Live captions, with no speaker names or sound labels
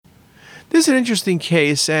This is an interesting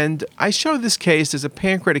case, and I show this case as a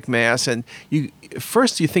pancreatic mass, and you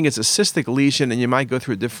think it's a cystic lesion, and you might go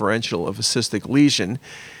through a differential of a cystic lesion.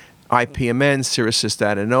 IPMN, serous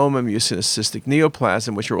cystadenoma, mucinous cystic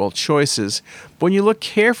neoplasm, which are all choices. But when you look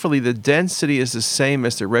carefully, the density is the same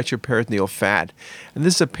as the retroperitoneal fat. And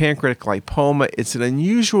this is a pancreatic lipoma. It's an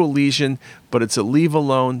unusual lesion, but it's a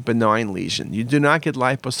leave-alone benign lesion. You do not get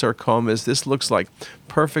liposarcomas. This looks like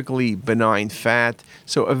perfectly benign fat.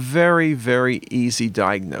 So a very, very easy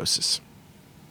diagnosis.